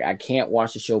show. Like I can't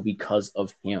watch the show because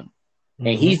of him, and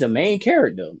Hmm. he's the main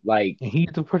character. Like And he's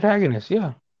the protagonist.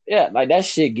 Yeah, yeah, like that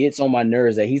shit gets on my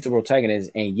nerves that he's the protagonist,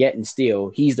 and yet and still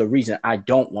he's the reason I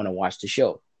don't want to watch the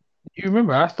show. you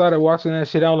remember I started watching that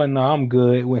shit. I was like, no, I'm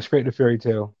good. Went straight to Fairy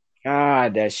Tale.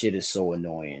 God, that shit is so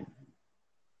annoying.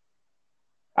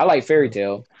 I like Fairy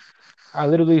Tale. I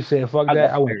literally said, fuck I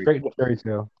that. love I went Fairy straight Tale. to Fairy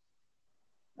Tale.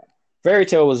 Fairy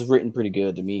Tale was written pretty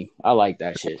good to me. I like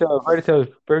that shit. Fairy Tale's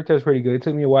pretty good. It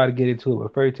took me a while to get into it,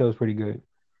 but Fairy Tale's pretty good.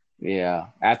 Yeah.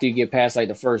 After you get past like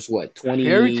the first, what,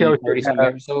 Fairy 20, Tale 30 should something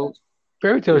episodes?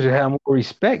 Fairy Tale should have more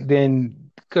respect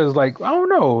than because like I don't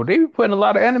know, they be putting a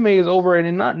lot of animes over it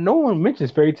and not no one mentions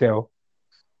Fairy Tale.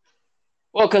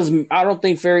 Well, because I don't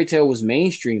think Fairy Tale was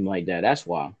mainstream like that. That's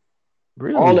why. All of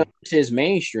Really? this is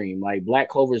mainstream. Like Black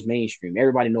Clover is mainstream.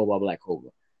 Everybody know about Black Clover.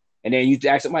 And then you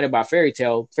ask somebody about Fairy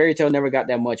Tale. Fairy Tale never got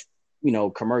that much,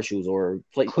 commercials or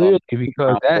play. Clearly,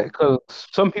 because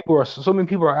so many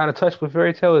people are out of touch with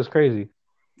Fairy Tale is crazy.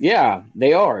 Yeah,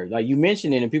 they are. Like you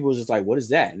mentioned it, and people was just like, "What is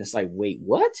that?" And it's like, "Wait,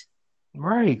 what?"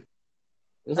 Right.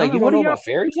 It's I'm like you like, don't what are know y'all? about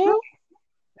Fairy Tale,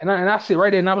 And I sit right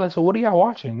there and I'm like, so what are y'all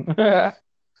watching?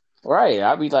 right?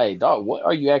 I'd be like, dog, what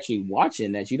are you actually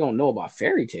watching that you don't know about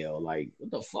Fairy Tale? Like,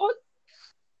 what the fuck?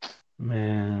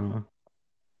 Man,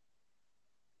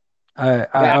 I And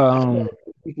I I know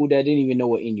people that didn't even know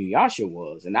what Inuyasha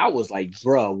was, and I was like,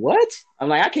 bruh, what? I'm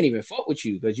like, I can't even fuck with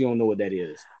you because you don't know what that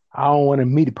is. I don't want to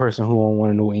meet a person who don't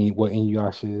want to know what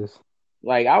Inuyasha is.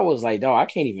 Like, I was like, dog, I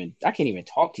can't even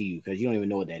talk to you because you don't even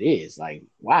know what that is. Like,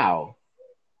 wow.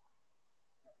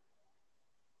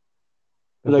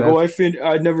 'Cause Like, oh, that's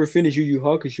I never finished Yu Yu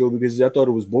Hakusho because I thought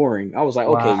it was boring. I was like,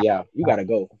 okay, wow, yeah, you gotta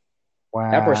go.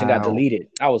 That person got wow. deleted.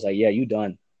 I was like, yeah, you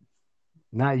done.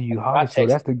 Not Yu Yu I Hakusho. text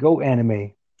That's the GOAT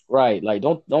anime. right, like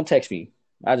don't text me.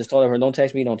 I just told her don't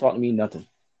text me, don't talk to me, nothing.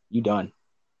 You done.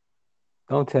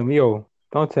 Don't tell me, yo.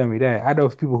 Don't tell me that. I know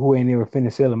people who ain't never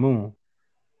finished Sailor Moon.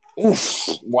 Oof!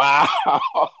 Wow.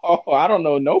 I don't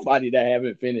know nobody that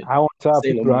haven't finished I want to tell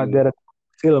Sailor people out Moon. there that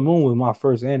Sailor Moon was my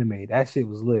first anime. That shit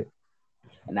was lit.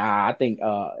 Nah, I think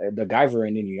the Guyver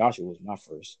and Inuyasha was my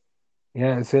first.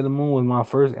 Yeah, Sailor Moon was my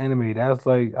first anime. That's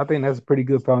like I think that's a pretty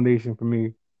good foundation for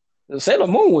me. Sailor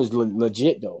Moon was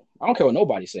legit though. I don't care what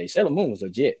nobody say. Sailor Moon was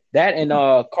legit. That and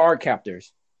Card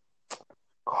Captors.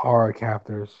 Card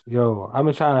Captors. Yo, I've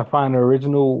been trying to find the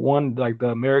original one, like the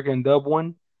American dub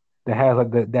one that has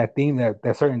like that theme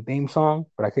that certain theme song,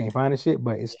 but I can't find the shit,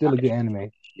 but it's still a good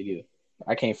anime. Nigga,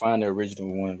 I can't find the original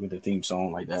one with the theme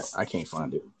song like that. I can't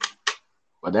find it.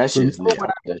 But that shit Remember is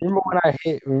lit.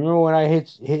 when I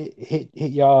hit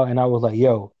y'all and I was like,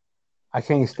 yo, I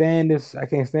can't stand this. I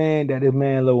can't stand that this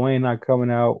man Lil Wayne not coming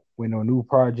out with no new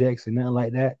projects and nothing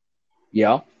like that.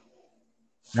 Yeah.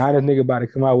 Now this nigga about to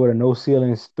come out with a No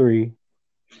Ceilings 3.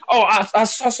 Oh, I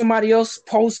saw somebody else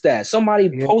post that. Somebody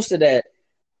Yeah. posted that,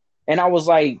 and I was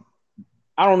like,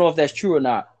 I don't know if that's true or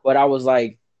not, but I was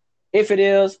like, if it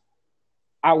is,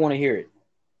 I want to hear it.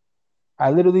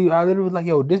 I literally was like,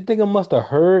 yo, this nigga must have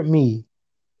heard me.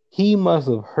 He must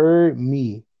have heard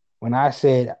me when I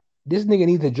said this nigga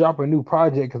needs to drop a new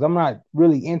project because I'm not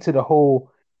really into the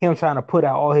whole him trying to put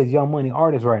out all his Young Money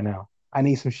artists right now. I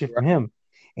need some shit from him.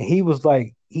 And he was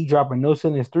like, he dropping No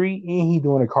Ceilings 3 and he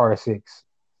doing a Carter 6.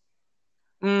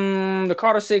 The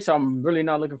Carter 6, I'm really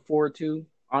not looking forward to,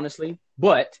 honestly,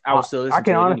 but I will I, still I listen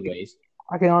can to it honestly anyways.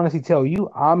 I can honestly tell you,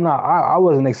 I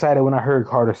wasn't excited when I heard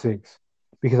Carter 6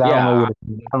 because Yeah, I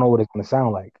don't know what it's gonna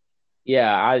sound like.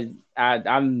 yeah,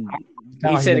 I'm. Sound He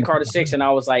like he's said the gonna Carter 6, and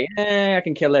I was like, I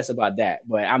can care less about that.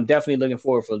 But I'm definitely looking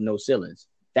forward for No Ceilings.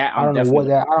 That I'm definitely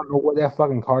looking I forward. don't know what that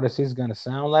fucking Carter 6 is gonna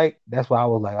sound like. That's why I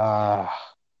was like, what are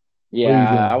you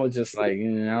Yeah, I doing? was just like, I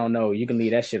don't know. You can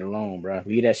leave that shit alone, bro.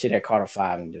 Leave that shit at Carter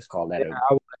 5 and just call that Yeah,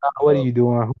 a. what are Dub. you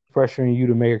doing? Who's pressuring you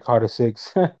to make a Carter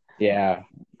 6? Yeah,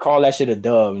 call that shit a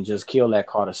dub and just kill that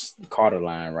Carter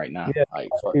line right now. Yeah, Like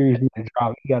fuck series that. need to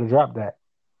drop. You gotta drop that.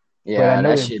 But I Yeah, know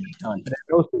that that shit be done.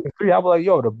 those three, I was like,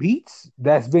 yo, the beats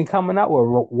that's been coming out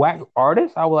with whack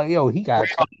artists, I was like, yo, he got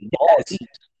top all Yes,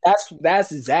 beats.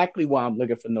 that's exactly why I'm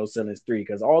looking for No Ceilings 3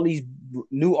 because all these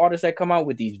new artists that come out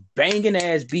with these banging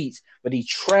ass beats, but these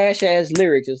trash ass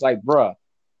lyrics, it's like, bruh,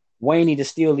 Wayne need to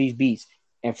steal these beats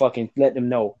and fucking let them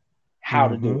know how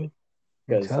to do Mm-hmm. it. I'm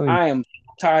Because telling you, I am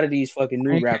tired of these fucking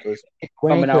new Wayne, rappers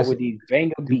Wayne coming out could with these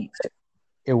banger do beats.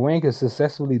 if Wayne could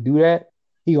successfully do that,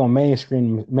 he gonna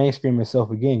mainstream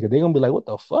himself again because they're gonna be like, what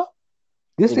the fuck?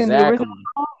 This ain't the original Exactly.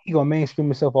 song. He gonna mainstream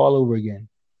himself all over again.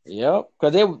 Yep.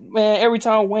 Because they man, every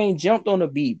time Wayne jumped on the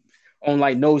beat on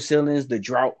like No Ceilings, The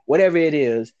Drought, whatever it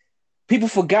is, people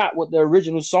forgot what the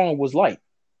original song was like.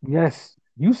 Yes,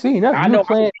 you seen us. I You know.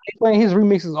 playing his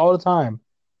remixes all the time.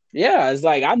 Yeah, it's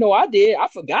like I know I did. I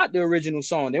forgot the original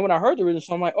song. Then when I heard the original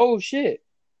song, I'm like, oh shit,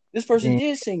 this person And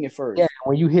did sing it yeah, first.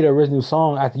 when you hear the original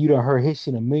song after you done heard his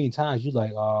shit a million times, you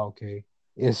like, oh, okay,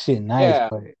 it's shit nice, Yeah,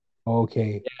 but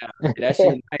okay. yeah, that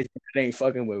shit nice. It ain't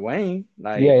fucking with Wayne. Yeah,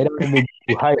 Like, it don't even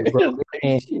too hype, bro. like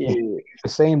And shit. the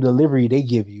same delivery they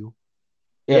give you,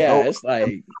 yeah, Yeah, oh, it's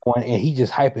like, one, and he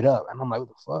just hype it up, and I'm like, what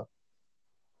the fuck?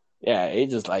 yeah, it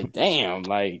just like, damn,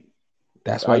 like,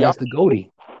 That's are why y'all? that's the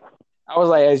goatee. I was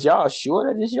like, is y'all sure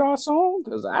that this y'all song?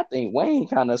 Because I think Wayne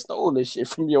kind of stole this shit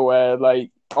from your ass,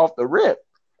 like off the rip.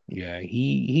 Yeah,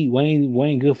 he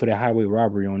Wayne good for the highway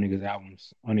robbery on niggas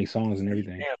albums, on these songs and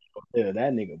everything. Damn, yeah,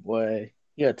 that nigga boy,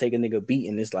 he'll take a nigga beat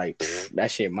and it's like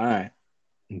that shit mine,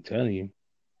 I'm telling you.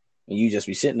 and you just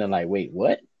be sitting there like, wait,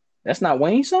 what? That's not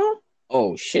Wayne's song?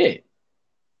 Oh shit!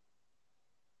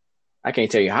 I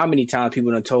can't tell you how many times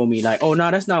people done told me like, oh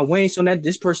no, that's not Wayne's song. That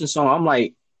this person's song. I'm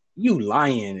like, you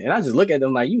lying, and I just look at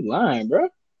them like, you lying, bro.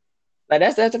 Like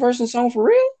that's the person's song for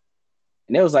real.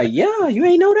 And they was like, yeah, you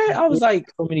ain't know that? I was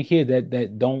like, So many kids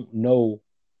that don't know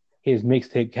his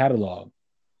mixtape catalog.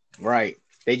 right.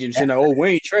 They just That, saying, oh,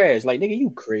 Wayne trash. Like, nigga,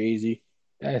 you crazy.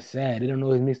 that's sad. They don't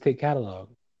know his mixtape catalog.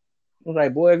 I was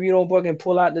like, boy, if you don't fucking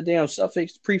pull out the damn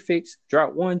suffix, prefix,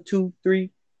 drop 1, 2, 3,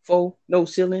 4, no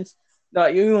ceilings. No,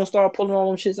 you don't start pulling all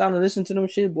them shits out and listen to them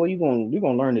shit, boy, you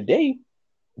gonna learn today.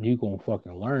 You gonna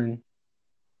fucking learn.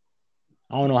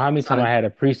 I don't know how many times Trying I had to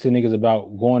preach to niggas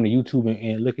about going to YouTube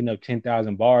and looking up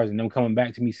 10,000 bars and them coming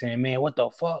back to me saying, man, what the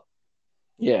fuck?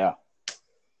 yeah.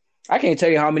 I can't tell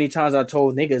you how many times I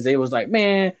told niggas they was like,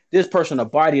 man, this person a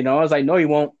body. And I was like, no, you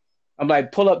won't. I'm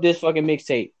like, pull up this fucking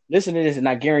mixtape. Listen to this, and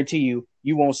I guarantee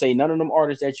you won't say none of them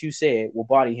artists that you said will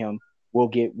body him.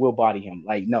 Will body him.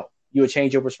 Like, no, you will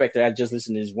change your perspective. I just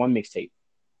listened to this one mixtape,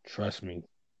 Trust me.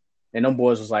 and them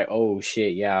boys was like, oh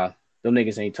shit, yeah, them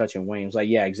niggas ain't touching Wayne. I was like,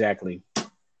 yeah, exactly.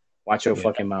 Watch your Yeah.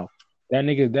 fucking mouth. That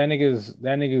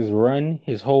nigga's run,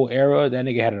 his whole era, that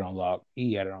nigga had it on lock.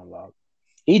 He had it on lock.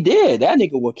 He did. That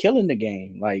nigga was killing the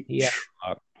game. Like, He had it on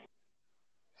lock.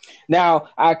 now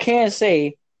I can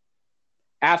say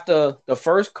after the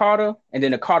first Carter and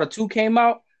then the Carter 2 came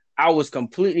out, I was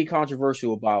completely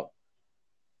controversial about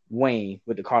Wayne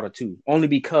with the Carter 2, only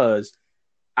because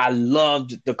I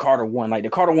loved the Carter 1. Like, the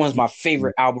Carter 1 is my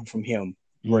favorite album from him,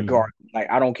 regardless. Like,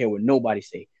 I don't care what nobody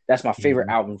say. That's my favorite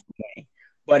album from Wayne.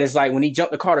 But it's like when he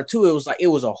jumped to Carter 2, it was like it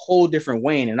was a whole different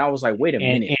Wayne. And I was like, wait a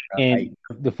minute. And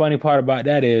the funny part about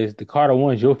that is the Carter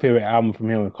 1 is your favorite album from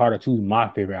him, and Carter 2 is my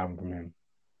favorite album from him.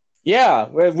 Yeah,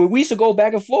 we used to go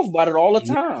back and forth about it all the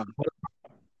time.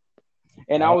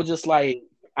 And I was just like,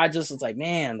 I just was like,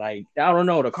 man, like, I don't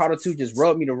know. The Carter 2 just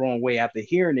rubbed me the wrong way after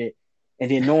hearing it. And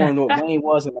then knowing what Wayne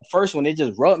was in the first one, it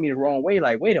just rubbed me the wrong way.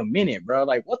 Like, wait a minute, bro.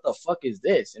 Like, what the fuck is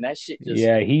this? And that shit just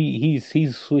he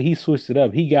switched it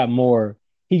up. He got more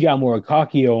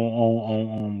cocky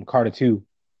on Carter 2.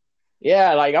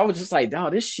 yeah, like I was just like, oh,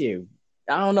 this shit.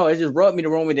 I don't know. It just rubbed me the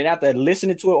wrong way. Then after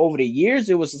listening to it over the years,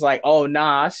 it was just like, oh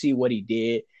nah, I see what he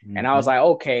did. Mm-hmm. And I was like,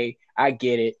 okay, I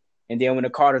get it. And then when the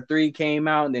Carter 3 came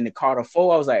out and then the Carter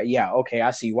 4, I was like, yeah, okay,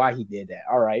 I see why he did that.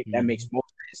 All right, that makes more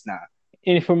sense now.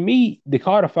 And for me, the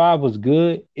Carter 5 was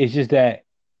good. It's just that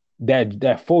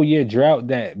 4-year drought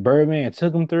that Birdman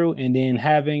took him through, and then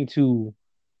having to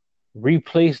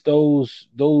replace those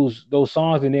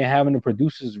songs and then having the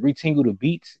producers retingle the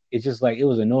beats, it's just like it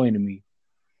was annoying to me.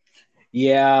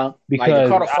 Yeah, because like the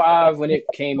Carter 5 when it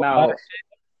came out,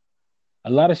 a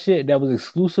lot of shit that was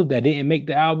exclusive that didn't make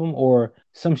the album, or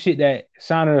some shit that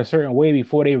sounded a certain way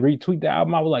before they retweet the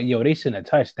album, I was like, yo, they shouldn't have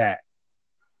touched that.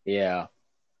 Yeah,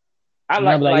 I'm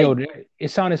like, yo,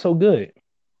 it sounded so good.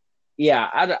 Yeah,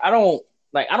 I don't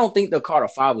think the Carter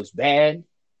 5 was bad.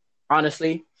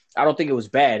 Honestly, I don't think it was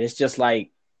bad. It's just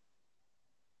like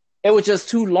it was just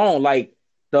too long. Like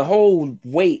the whole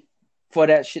wait for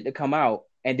that shit to come out,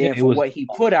 and then what he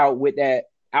put out with that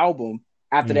album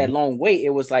after that long wait,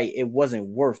 it was like it wasn't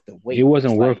worth the wait. It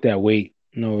wasn't worth that wait.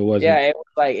 No, it wasn't. Yeah, it was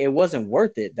like it wasn't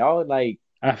worth it, dog. Like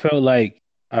I felt like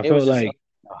it was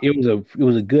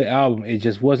a good album. It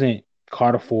just wasn't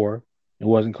Carter 4. It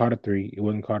wasn't Carter 3. It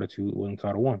wasn't Carter 2. It wasn't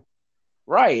Carter 1.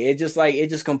 Right. It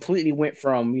just completely went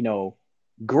from,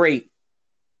 great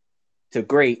to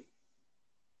great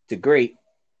to great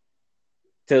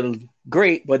to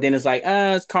great, but then it's like,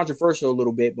 it's controversial a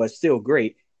little bit, but still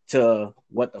great, to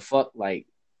what the fuck? Like,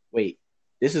 wait,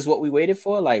 this is what we waited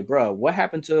for? Like, bro, what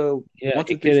happened to 1,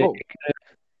 2, 3, 4?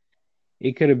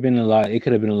 It could have been a lot. It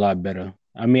could have been a lot better.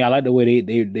 I mean, I like the way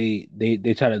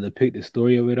they try to depict the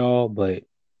story of it all, but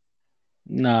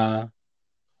nah,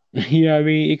 you know what I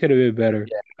mean. It could have been better.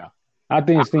 Yeah. I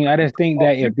just think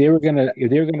that if they were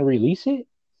gonna release it,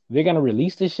 they're gonna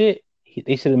release the shit.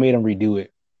 They should have made him redo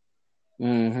it.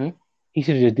 Mm-hmm. He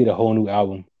should have just did a whole new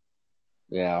album.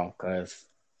 Yeah, because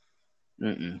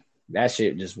that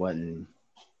shit just wasn't.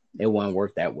 It wasn't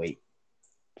worth that wait.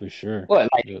 For sure. What?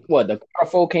 The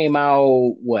Carter 4 came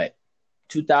out, what,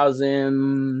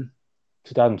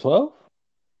 2012?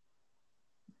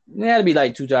 It had to be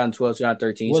like 2012,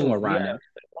 2013, somewhere around there.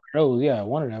 Oh, yeah,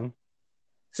 one of them.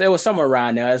 So it was somewhere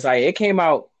around there. It's like it came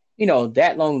out,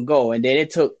 that long ago, and then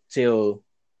it took till,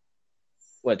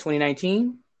 what,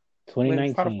 2019?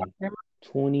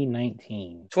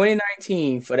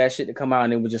 2019 for that shit to come out,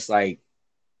 and it was just like,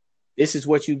 this is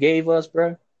what you gave us,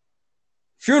 bro?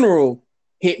 Funeral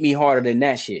hit me harder than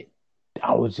that shit.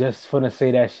 I was just gonna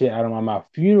say that shit out of my mouth.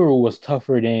 Funeral was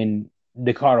tougher than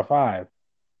the Carter 5.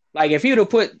 Like, if you'd have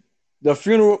put the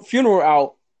funeral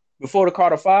out before the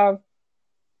Carter 5,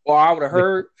 or I would have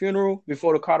heard Funeral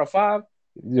before the Carter 5,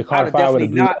 the Carter I would have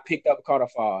definitely not picked up Carter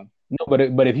 5. No,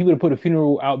 but if he would have put a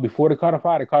funeral out before the Carter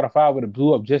Five would have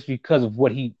blew up just because of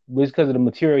just because of the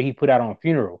material he put out on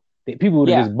funeral. That people would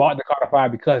have Yeah, just bought the Carter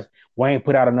Five because Wayne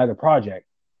put out another project.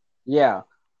 yeah.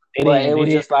 They But it didn't. They was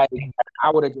didn't. just like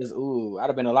I would have just I'd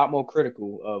have been a lot more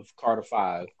critical of Carter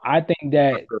Five. I think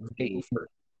that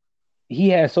he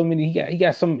has so many. He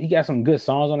got some good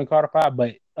songs on the Carter Five.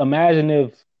 But imagine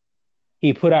if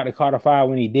he put out the Carter Five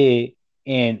when he did,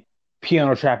 and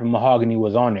Piano Trap and Mahogany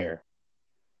was on there.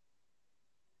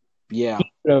 Yeah,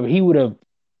 He would have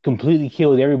completely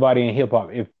killed everybody in hip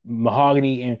hop if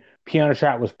Mahogany and Piano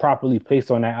Trap was properly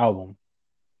placed on that album.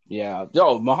 yeah.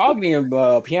 Yo, Mahogany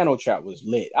and Piano Trap was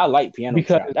lit. I like Piano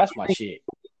Because Trap. That's my shit.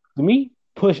 to me,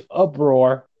 push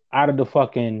Uproar out of the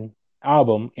fucking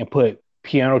album and put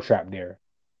Piano Trap there.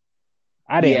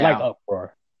 I didn't like Yeah,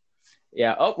 Uproar.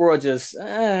 yeah. Uproar just.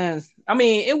 I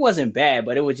mean, it wasn't bad,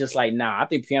 but it was just like, nah. I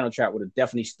think Piano Trap would have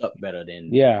definitely stuck better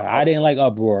than Yeah, I didn't Uproar. like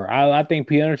Uproar. I think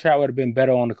Piano Trap would have been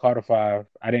better on the Carter Five.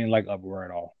 I didn't like Uproar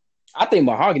at all. I think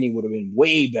Mahogany would have been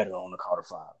way better on the Carter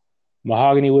Five.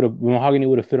 Mahogany would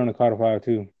have fit on the Carter Five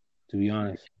too. To be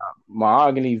honest.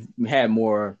 Mahogany had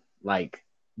more like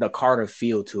the Carter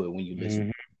feel to it when you listen.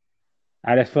 Mhm.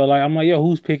 I just felt like I'm like, yo,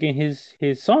 who's picking his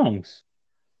songs?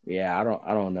 Yeah, I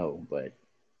don't know, but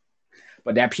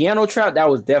that Piano Trap that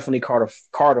was definitely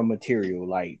Carter material.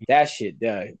 Like that shit,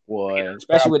 that was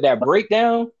especially with that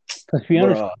breakdown, Because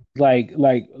Piano Trap bro.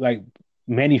 is like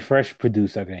Manny Fresh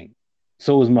produced, I think.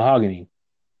 So was Mahogany.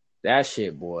 That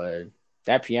shit, boy.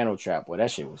 That Piano Trap, boy.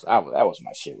 That shit was that was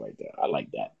my shit right there. I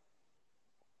like that.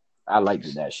 I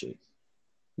liked that shit.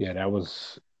 Yeah, that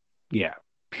was yeah.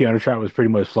 Piano Trap was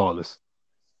pretty much flawless.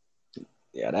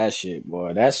 Yeah, that shit,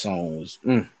 boy. That song was.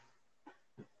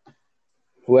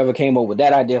 Whoever came up with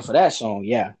that idea for that song,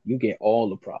 yeah, you get all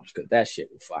the props because that shit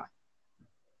was fire.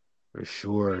 For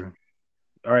sure.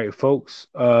 All right, folks.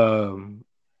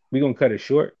 We're gonna cut it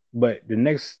short, but the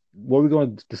next what we're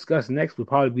gonna discuss next will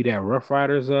probably be that Rough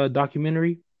Riders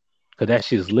documentary. Cause that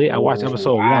shit's lit. I watched Oh,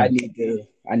 episode one. I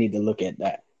need to look at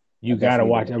that. I You gotta definitely need to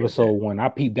watch look at that. episode one. I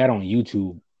peeped that on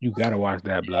YouTube. You gotta watch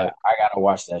that, Yeah, blood. I gotta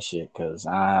watch that shit because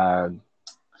I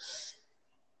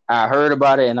heard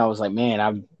about it and I was like, man,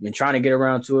 I've been trying to get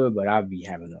around to it, but I'll be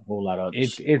having a whole lot of other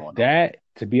shit It's going on. that,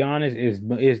 to be honest, it's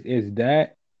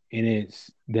that and it's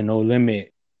the No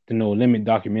Limit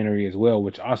documentary as well,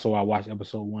 which also I watched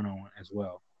episode one on as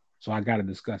well. So I gotta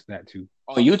discuss that too.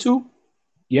 On YouTube?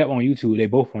 Yep, on YouTube. They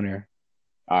both on there.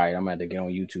 All right, I'm gonna have to get on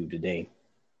YouTube today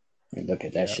and look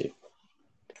at that Yeah. shit.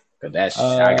 Cause that's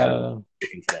I gotta Uh look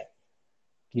into that.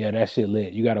 yeah, that shit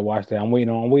lit. You gotta watch that. I'm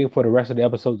waiting for the rest of the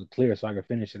episodes to clear so I can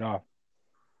finish it off.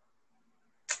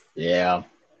 Yeah,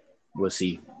 we'll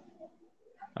see.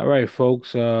 All right,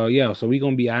 folks. Yeah, so we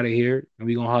gonna be out of here and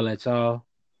we gonna holler at y'all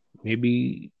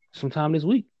maybe sometime this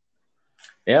week.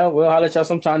 Yeah, we'll holler at y'all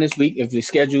sometime this week. If the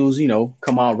schedules,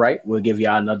 come out right, we'll give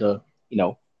y'all another,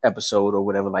 episode or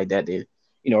whatever like that to,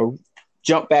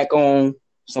 jump back on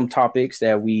some topics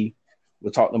that we were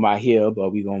talking about here,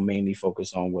 but we're gonna mainly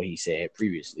focus on what he said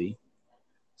previously.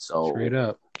 Straight So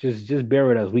up. Just bear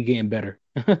with us. We getting better.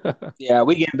 yeah,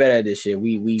 we getting better at this shit.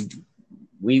 We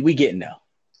getting there.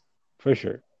 For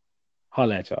sure.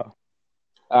 Holla at y'all.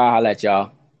 I'll holler at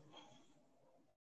y'all.